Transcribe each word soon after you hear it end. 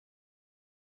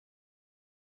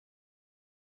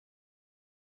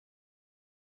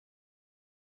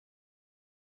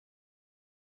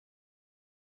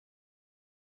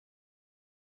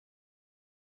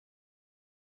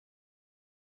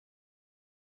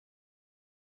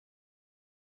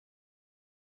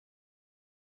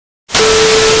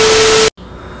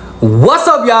What's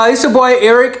up, y'all? It's your boy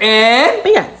Eric and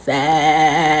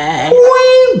Beyonce.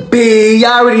 Queen B.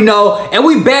 Y'all already know. And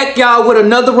we back, y'all, with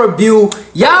another review.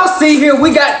 Y'all see here,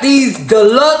 we got these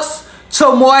deluxe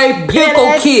Chamoy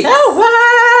pickle kits.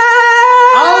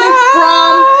 Only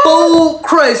from Food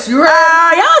Crush. You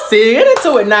heard? Y'all see, get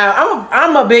into it now.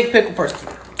 I'm a big pickle person.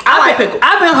 I like pickle.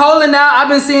 I've been holding out. I've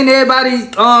been seeing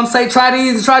everybody say try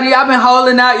these and try these. I've been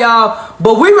holding out, y'all.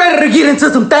 But we ready to get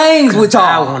into some things with y'all.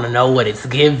 I want to know what it's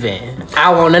giving. I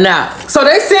want to know. So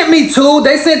they sent me two.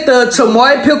 They sent the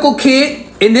Chamoy pickle kit.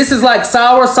 And this is like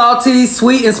sour, salty,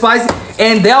 sweet, and spicy.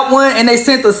 And that one. And they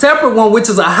sent the separate one, which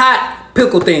is a hot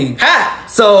pickle thing. Hot.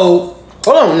 So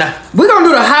hold on now. We're going to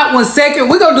do the hot one second.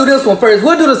 We're going to do this one first.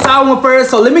 We'll do the sour one first.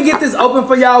 So let me get this open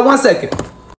for y'all 1 second.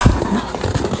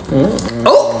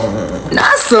 Oh,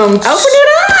 not some. Open it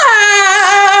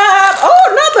up. Oh,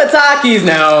 not the Takis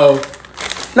now.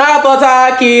 Not the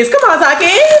Takis. Come on,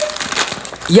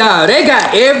 Takis. Y'all, they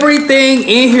got everything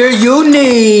in here you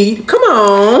need. Come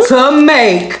on. To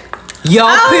make your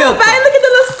pickle. Babe, look at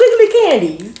the little squiggly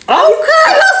candies. Okay,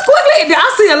 little squiggly.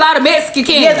 I see a lot of Mexican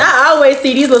candies. Yes, I always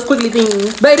see these little squiggly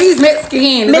things. Babe, these Mexican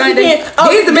candies.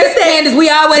 These the Mexican candies we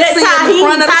always see in the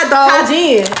front of the store.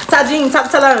 Tajin.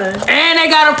 And they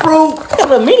got a fruit. They got a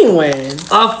little mini one.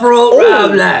 A fruit.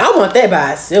 I want that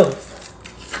by itself.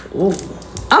 Ooh.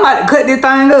 I'm about to cut this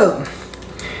thing up.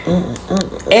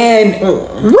 And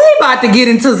we about to get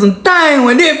into some thing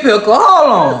with this pickle. Hold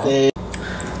on.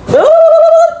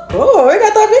 Oh, we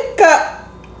got that big cup.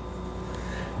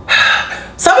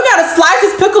 So we gotta slice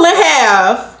this pickle in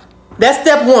half. That's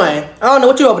step one. I don't know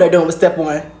what you over there doing with step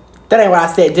one. That ain't what I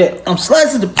said yet. I'm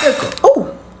slicing the pickle.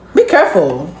 Ooh, be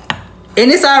careful.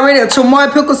 And it's already a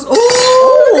Chamoy pickles.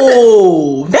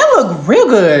 Ooh, that look real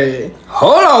good.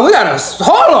 Hold on, we gotta,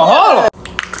 hold on.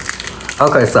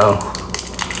 Okay, so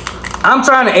I'm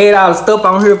trying to add all the stuff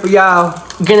on here for y'all.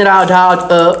 Getting it all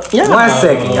dolled up. Yeah. 1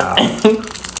 second, y'all.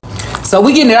 So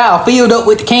we getting it all filled up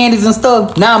with the candies and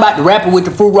stuff. Now I'm about to wrap it with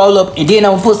the fruit roll up, and then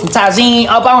I'm gonna put some Tajin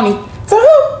up on it.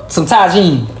 Some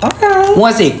Tajin. Okay.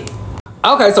 1 second.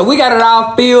 Okay, so we got it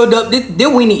all filled up. This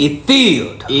weenie is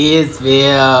filled. It's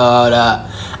filled up.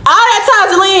 All that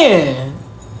Tajin.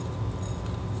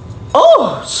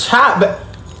 Oh, chop.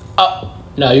 Oh,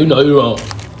 no, you know you're wrong.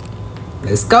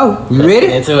 Let's go. You ready?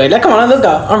 Into it. Come on, let's go.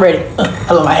 I'm ready.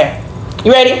 I love my hair.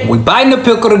 You ready? We biting the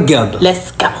pickle together.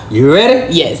 Let's go. You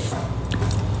ready? Yes.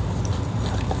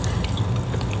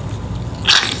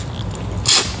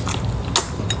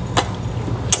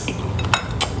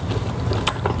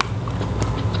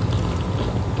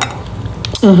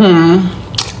 Hold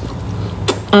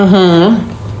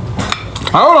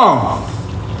on.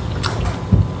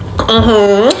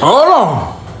 Hold on.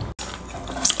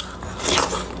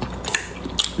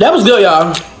 That was good,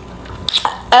 y'all.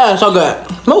 That's so good.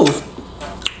 Move.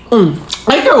 I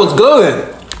think that was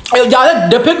good. Y'all,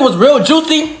 the pickle was real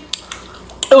juicy.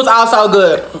 It was also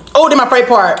good. Oh, then my favorite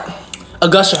part. A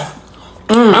gusher.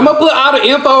 I'm gonna put all the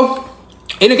info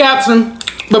in the caption.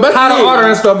 But how to order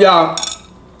and stuff, y'all.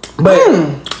 But,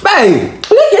 babe.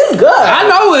 It's good. I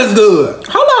know it's good.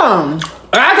 Hold on.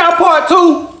 I got part 2.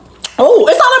 Oh,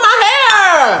 it's all in my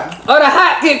hair. Of the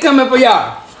hot kit coming for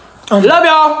y'all. Love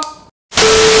y'all.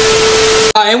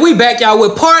 And we back, y'all,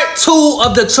 with part 2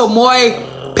 of the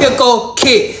Chamoy pickle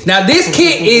kit. Now this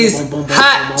kit is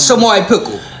hot Chamoy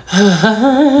pickle.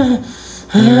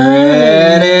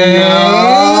 Ready?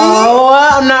 No,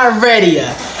 I'm not ready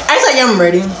yet. Actually, I'm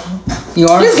ready. You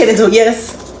are? Let's get into it,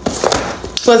 yes.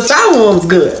 So the sour one's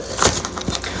good.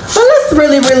 But let's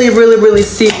really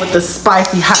see what the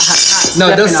spicy hot.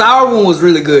 No, the sour one was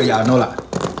really good, y'all. No lie.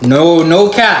 No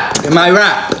cap. Am I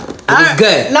right? It was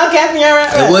good. No cap, you're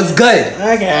right. It was good.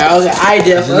 Okay. I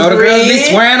definitely. You know the girls be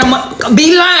swearing I'm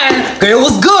be lying. It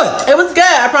was good. It was good,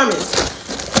 I promise.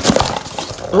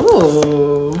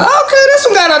 Ooh. Okay, this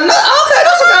one got a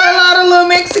lot of little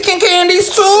Mexican candies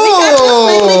too. We got the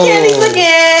squiggly candies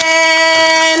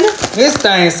again. This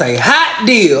thing say hot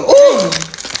deal. Ooh.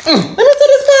 Let me see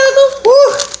this pickle.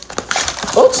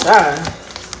 Oh, sorry.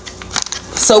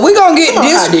 So we gonna get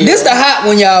this the hot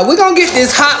one, y'all. We gonna get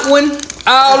this hot one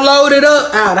all loaded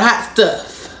up. Oh, the hot stuff.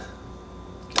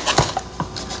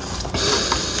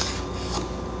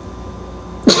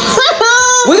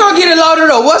 We gonna get it loaded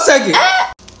up. 1 second.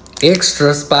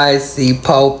 Extra spicy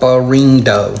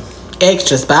poporindo.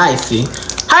 Extra spicy.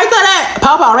 How you call that?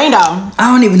 Poporindo.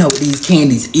 I don't even know what these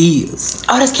candies is.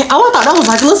 Oh, that's candy. Oh, I thought that was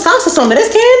like a little sauce or something. That's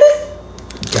candy?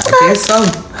 I guess so.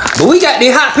 But we got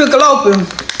this hot pickle open.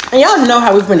 And y'all know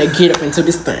how we finna get up into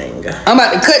this thing. I'm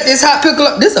about to cut this hot pickle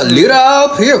up. This a little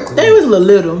pickle. That was a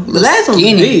little. The last one was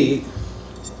skinny. big.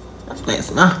 That's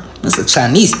nice, nah. That's a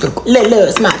Chinese pickle. Look,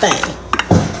 my thing.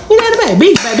 You know what I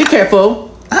mean? Be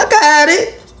careful. I got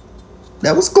it.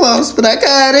 That was close, but I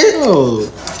got it. Oh.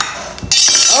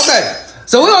 Okay.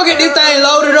 So we're gonna get this thing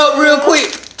loaded up real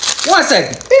quick. 1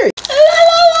 second. Period.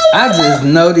 I just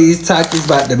know these Takis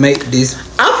about to make this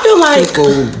I feel like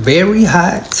pickle very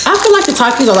hot. I feel like the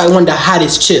Takis are like one of the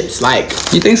hottest chips. Like,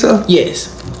 You think so? yes.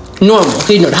 Normal.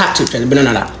 You know the hot chips, but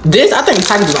no. This, I think the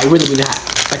Takis is like really, really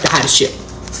hot. Like the hottest chip.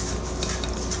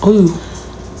 Ooh.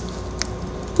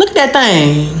 Look at that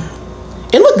thing.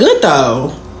 It look good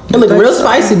though. It look real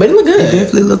spicy, but it look good. It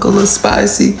definitely look a little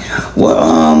spicy.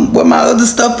 Where my other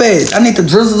stuff at? I need to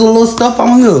drizzle a little stuff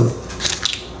on here.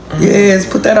 Yes,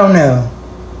 put that on there.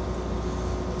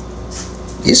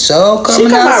 It's so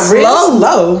coming out slow.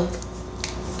 Slow.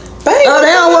 Baby. Oh,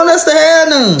 they don't want us to have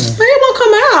none. It won't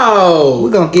come out.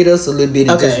 We're gonna get us a little bit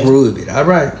and Okay. just rub it, all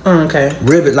right? Okay.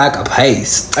 Rub it like a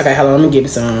paste. Okay, hold on. Let me get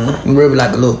some. Rub it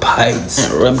like a little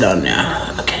paste. Rub it on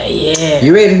now. Okay, yeah.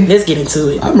 You ready? Let's get into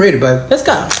it. I'm ready, baby. Let's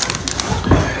go.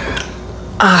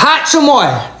 A hot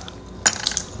chamoy.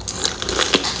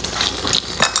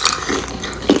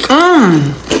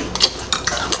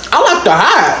 I like the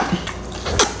hot.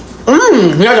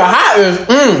 Yeah, the hot is.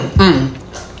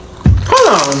 Hold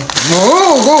on.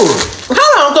 Oh, good.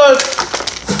 Hold on, cause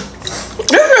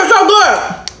this feels so good.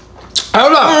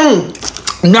 Hold up.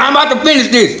 Now I'm about to finish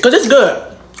this. Cause it's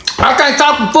good. I can't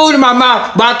talk with food in my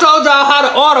mouth, but I told y'all how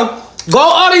to order.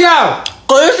 Go order y'all.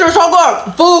 Cause this feels so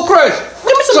good. Food Chris.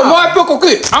 Give me some Chamoy pickle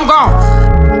kit. I'm gone.